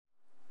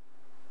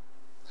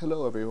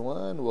Hello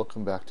everyone,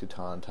 welcome back to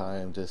Ton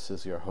Time. This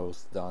is your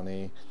host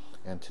Donnie,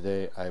 and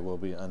today I will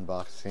be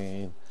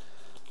unboxing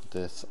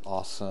this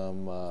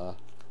awesome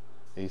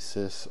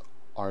ASUS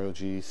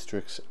ROG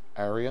Strix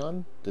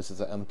Arion. This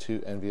is a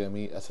M.2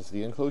 NVMe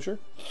SSD enclosure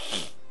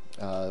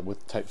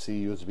with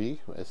Type-C USB.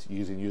 It's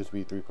using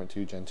USB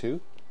 3.2 Gen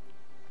 2.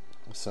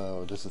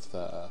 So this is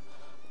the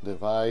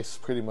device.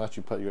 Pretty much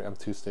you put your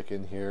M.2 stick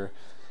in here,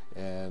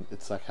 and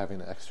it's like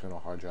having an external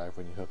hard drive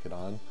when you hook it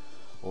on.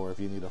 Or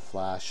if you need a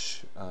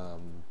flash,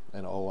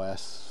 an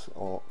OS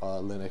or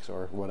Linux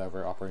or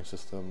whatever operating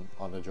system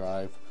on the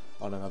drive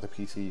on another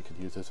PC, you could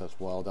use this as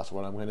well. That's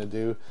what I'm going to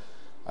do.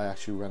 I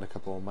actually run a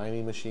couple of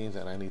mining machines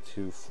and I need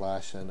to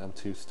flash an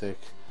M.2 stick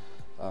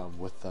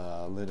with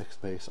a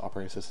Linux-based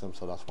operating system,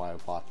 so that's why I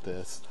bought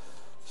this.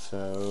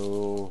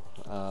 So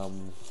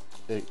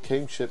it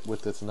came shipped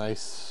with this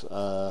nice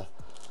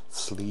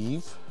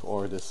sleeve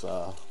or this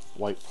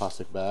white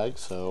plastic bag,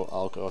 so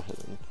I'll go ahead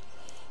and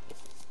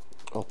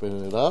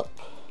open it up,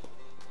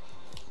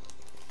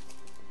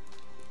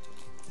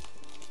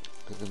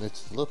 and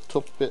it's a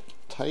little bit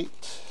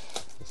tight,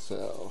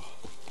 so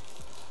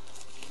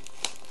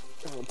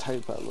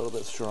tight but a little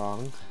bit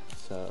strong.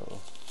 So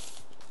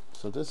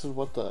this is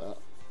what the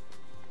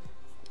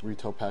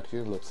retail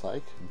packaging looks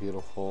like.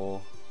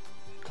 Beautiful,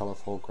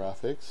 colorful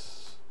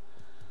graphics,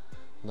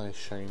 nice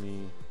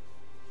shiny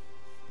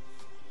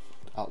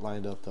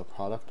outline of the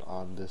product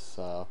on this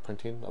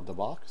printing of the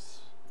box.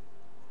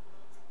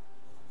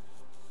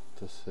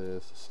 This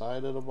is the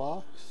side of the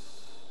box.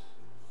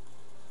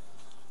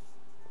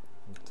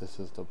 This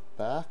is the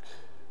back.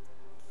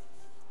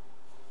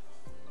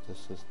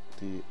 This is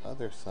the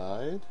other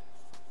side.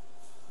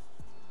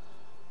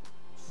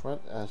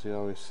 Front, as you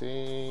always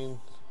seen.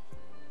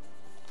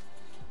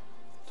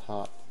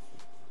 Top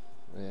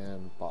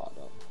and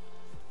bottom.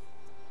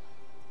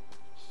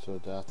 So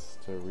that's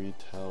the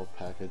retail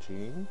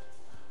packaging.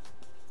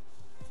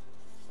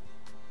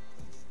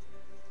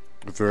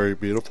 Very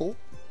beautiful.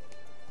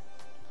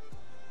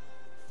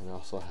 And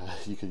also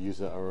you could use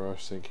the Aura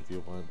Sync if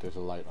you want. There's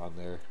a light on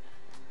there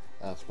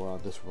as well.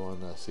 This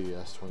won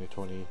CES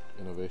 2020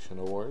 Innovation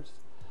Awards.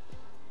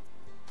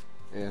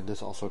 And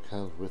this also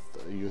comes with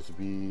a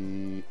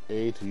USB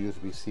A to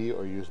USB C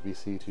or USB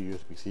C to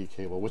USB C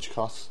cable, which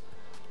costs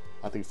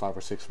I think $5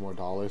 or $6 more.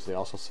 They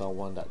also sell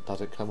one that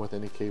doesn't come with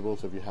any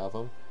cables if you have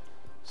them.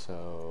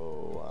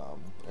 So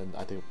and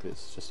I think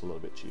it's just a little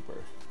bit cheaper.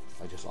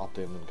 I just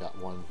opted in and got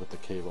one with the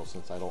cable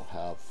since I don't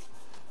have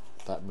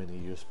that many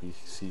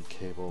USB-C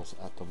cables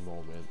at the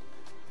moment.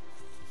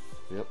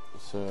 Yep,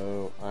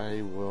 so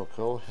I will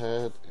go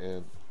ahead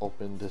and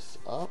open this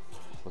up.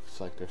 Looks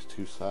like there's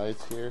two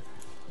sides here.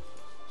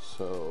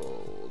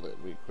 So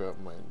let me grab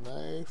my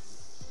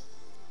knife.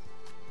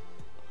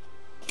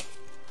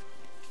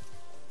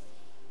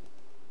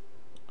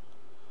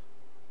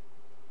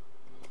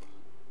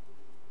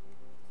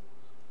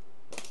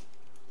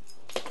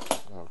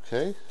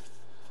 Okay,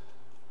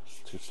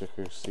 two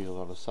stickers sealed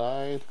on the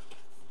side.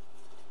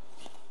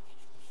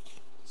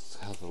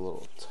 Has a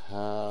little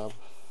tab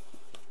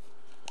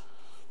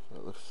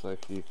that looks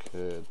like you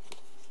could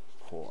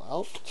pull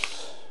out.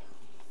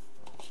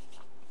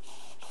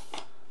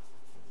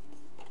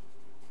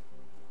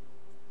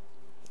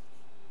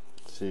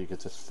 So you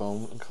get this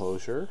foam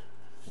enclosure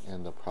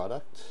and the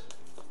product.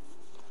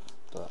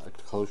 The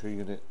enclosure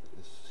unit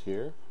is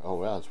here. Oh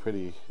wow, it's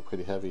pretty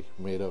heavy,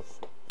 made of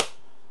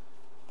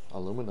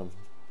aluminum,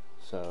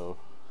 so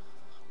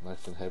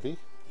nice and heavy.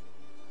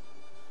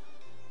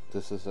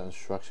 This is the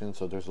instruction,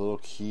 so there's a little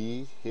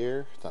key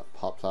here that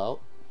pops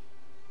out.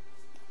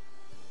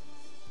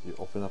 You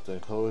open up the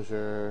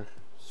enclosure,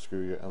 screw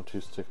your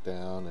M.2 stick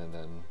down, and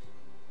then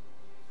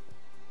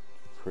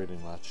pretty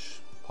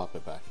much pop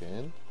it back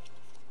in.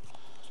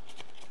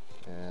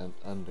 And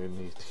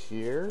underneath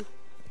here,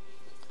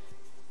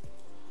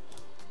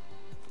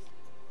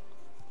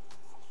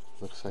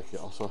 looks like you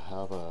also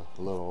have a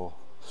little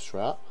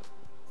strap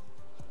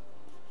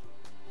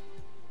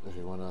if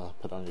you want to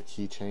put on your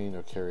keychain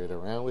or carry it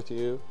around with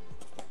you.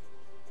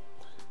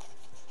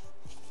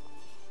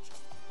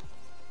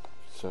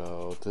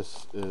 So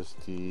this is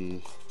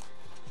there's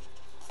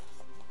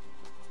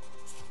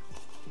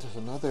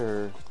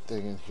another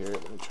thing in here.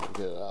 Let me try to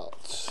get it out.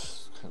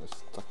 It's kind of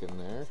stuck in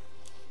there.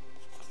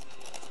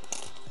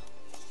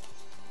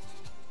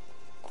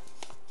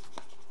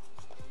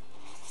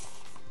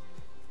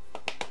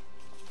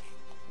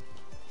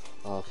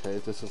 Okay,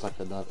 this is like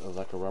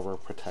a rubber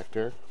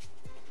protector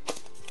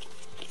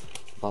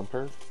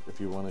bumper if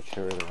you want to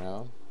carry it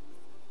around.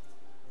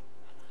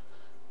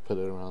 Put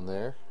it around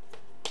there.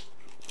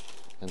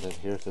 And then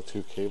here's the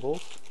two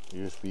cables,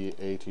 USB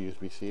A to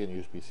USB C and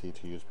USB C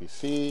to USB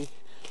C.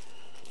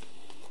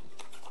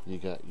 You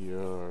got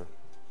your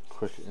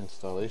quick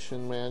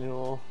installation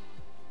manual.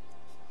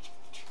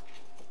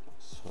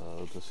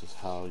 So this is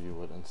how you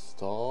would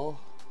install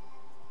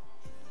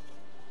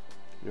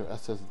your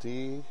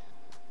SSD.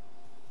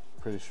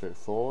 Pretty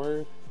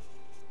straightforward.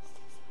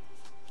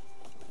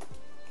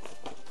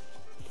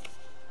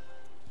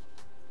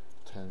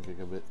 10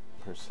 gigabit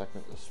per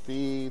second of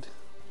speed.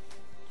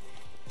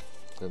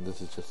 And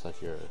this is just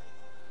like your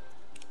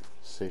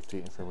safety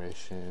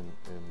information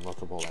in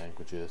multiple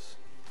languages.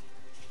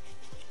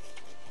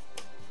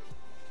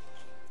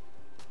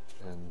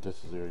 And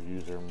this is your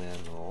user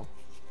manual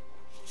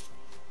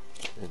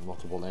in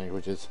multiple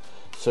languages.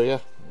 So yeah,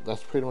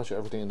 that's pretty much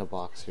everything in the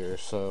box here.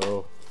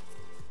 So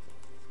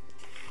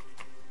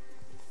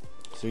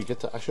you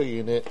get the actual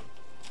unit,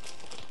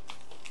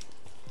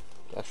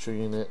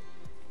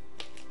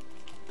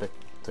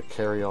 the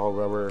carry-all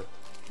rubber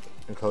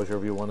enclosure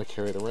if you want to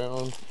carry it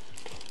around,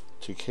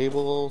 2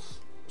 cables,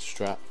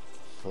 strap.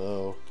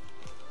 So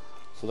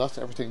that's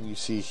everything you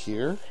see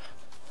here.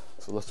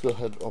 So let's go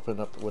ahead and open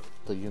up what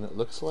the unit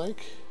looks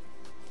like.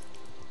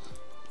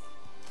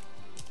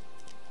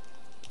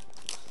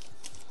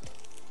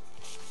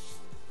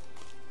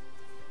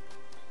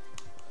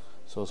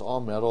 So it's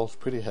all metal, it's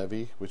pretty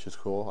heavy, which is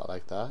cool, I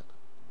like that.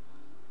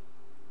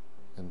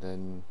 And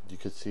then you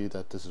can see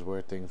that this is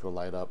where things will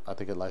light up. I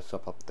think it lights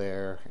up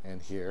there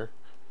and here.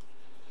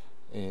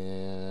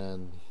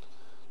 And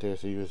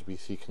there's a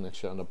USB-C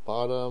connection on the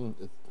bottom.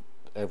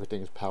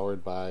 Everything is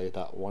powered by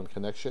that one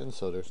connection,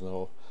 so there's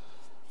no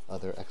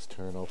other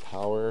external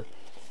power.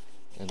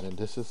 And then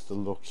this is the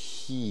little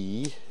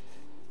key.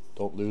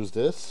 Don't lose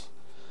this.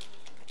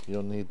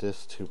 You'll need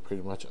this to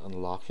pretty much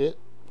unlock it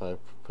by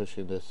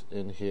pushing this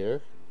in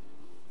here,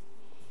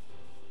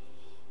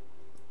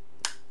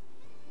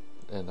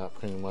 and that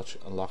pretty much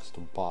unlocks the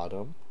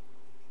bottom.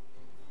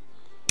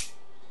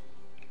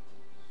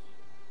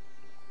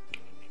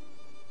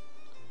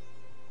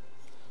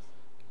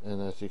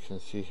 And as you can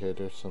see here,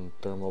 there's some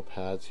thermal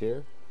pads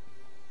here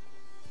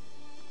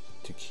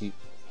to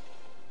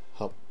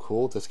help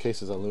cool. This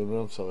case is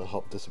aluminum, so it'll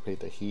help dissipate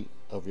the heat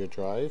of your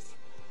drive.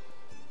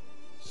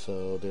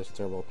 So there's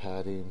thermal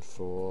padding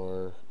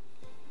for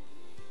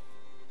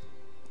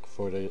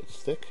the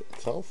stick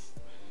itself.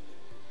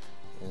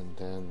 And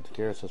then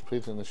here it says,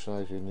 please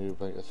initialize your new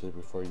blank SSD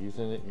before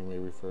using it. You may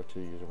refer to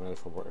user manual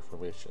for more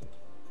information.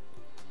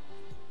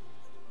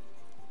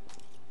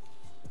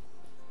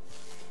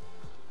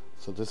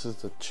 So this is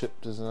the chip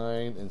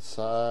design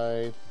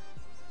inside.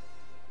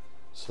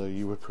 So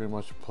you would pretty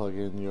much plug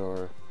in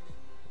your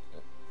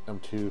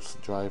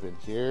M.2 drive in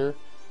here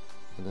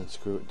and then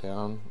screw it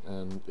down.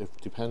 And if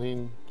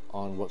depending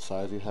on what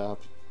size you have,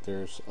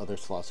 there's other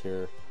slots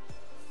here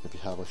if you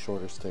have a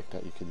shorter stick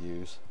that you could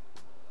use.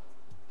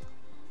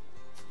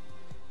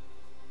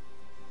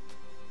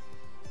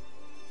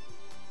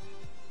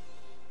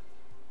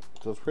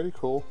 So it's pretty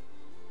cool.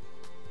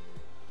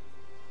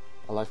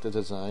 I like the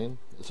design.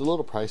 It's a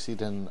little pricey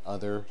than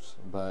others,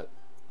 but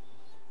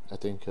I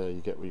think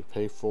you get what you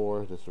pay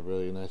for. This is a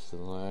really nice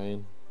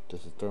design.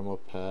 This is thermal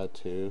pad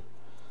too,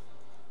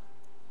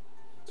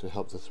 to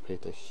help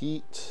dissipate the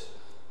heat,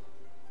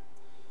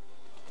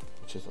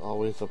 which is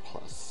always a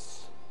plus.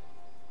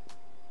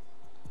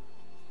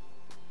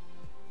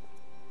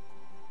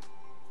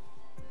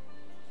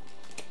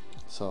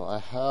 So I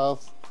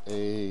have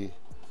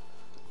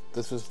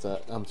this is the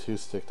M.2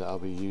 stick that I'll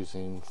be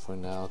using for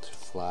now to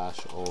flash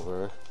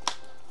over,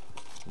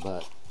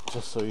 but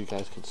just so you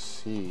guys could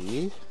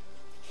see,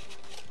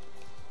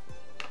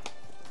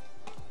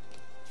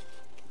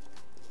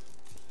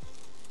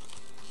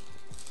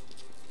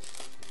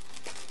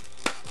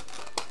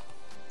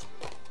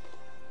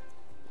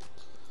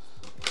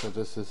 so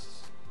this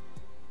is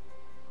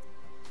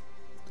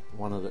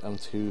one of the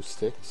M.2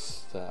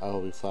 sticks that I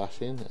will be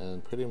flashing,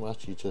 and pretty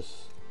much you just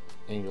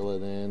angle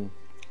it in,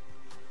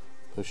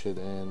 push it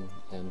in,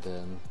 and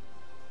then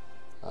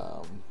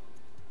I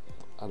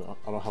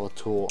don't have a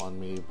tool on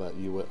me, but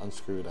you would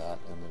unscrew that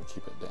and then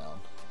keep it down.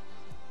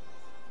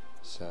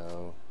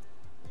 So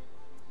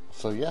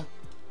yeah,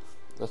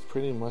 that's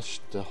pretty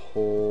much the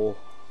whole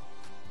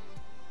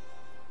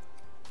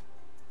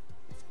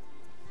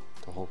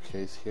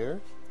case here.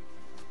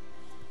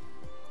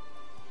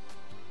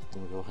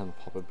 Let me go ahead and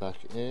pop it back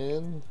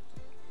in.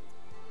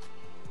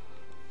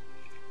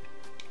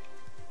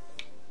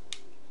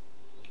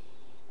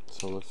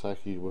 So it looks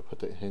like you would put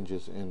the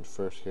hinges in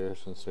first here,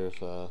 since there's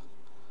a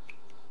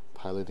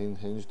piloting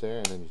hinge there,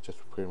 and then you just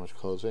pretty much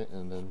close it,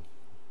 and then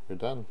you're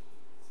done.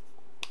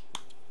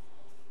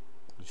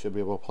 You should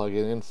be able to plug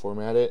it in,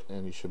 format it,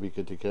 and you should be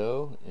good to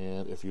go.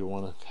 And if you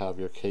want to have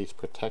your case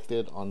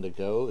protected on the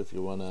go, if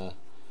you want to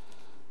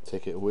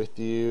take it with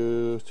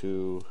you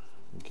to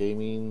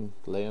gaming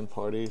LAN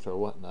parties or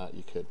whatnot,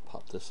 you could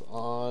pop this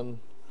on.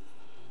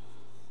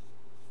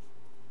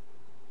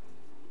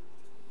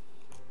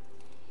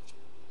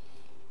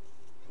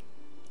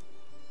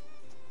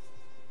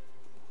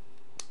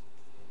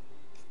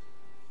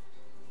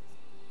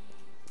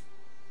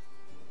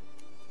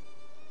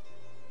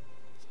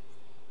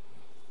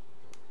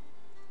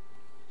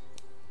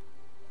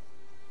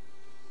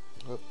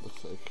 Oh,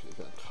 looks like it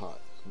got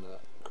caught in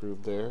that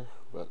groove there,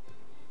 but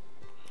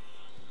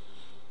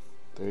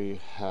there you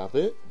have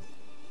it.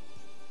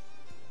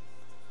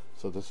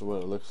 So this is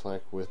what it looks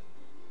like with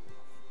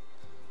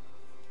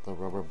the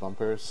rubber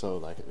bumpers, so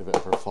like if it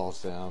ever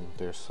falls down,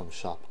 there's some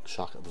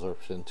shock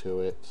absorption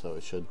to it, so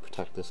it should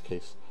protect this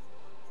case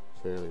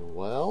fairly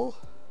well.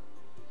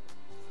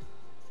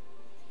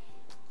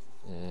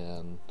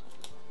 And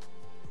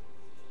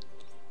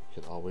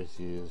you can always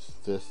use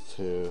this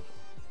to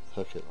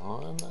hook it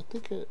on. I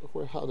think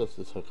how does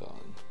this hook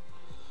on?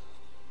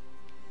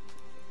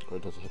 Or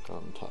does it hook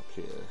on top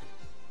here?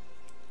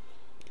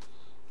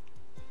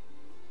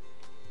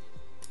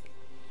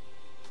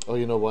 Oh,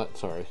 you know what?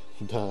 Sorry.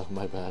 Duh,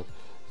 my bad.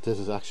 This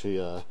is actually,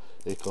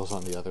 it goes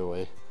on the other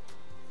way.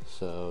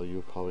 So you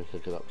would probably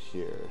hook it up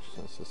here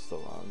since it's the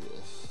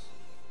longest.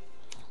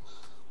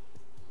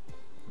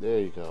 There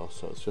you go.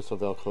 So it's just a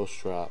Velcro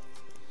strap.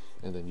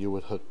 And then you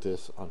would hook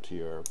this onto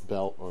your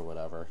belt or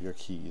whatever, your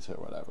keys or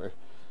whatever.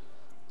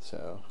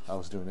 So I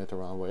was doing it the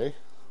wrong way.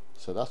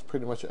 So that's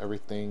pretty much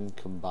everything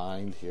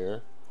combined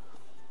here.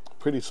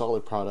 Pretty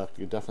solid product.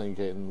 You're definitely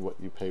getting what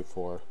you pay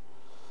for.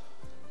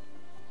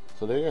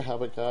 So there you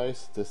have it,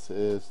 guys. This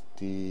is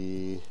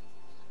the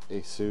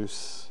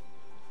ASUS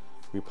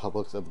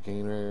Republic of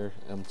Gamer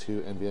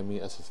M.2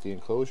 NVMe SSD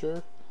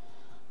Enclosure.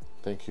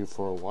 Thank you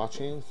for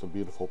watching. It's a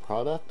beautiful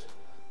product.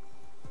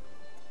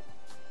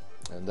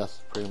 And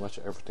that's pretty much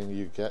everything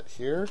you get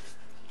here.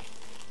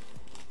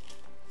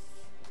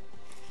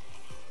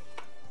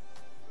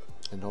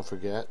 And don't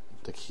forget,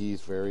 the key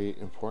is very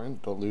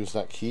important. Don't lose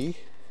that key,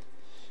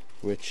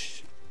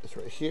 which is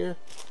right here.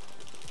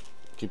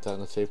 Keep that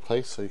in a safe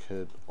place so you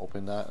could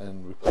open that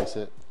and replace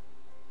it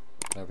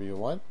whenever you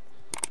want.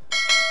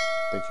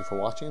 Thank you for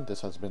watching.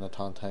 This has been a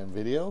Ton Time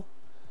video.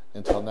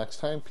 Until next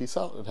time, peace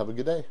out and have a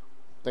good day.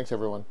 Thanks,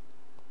 everyone.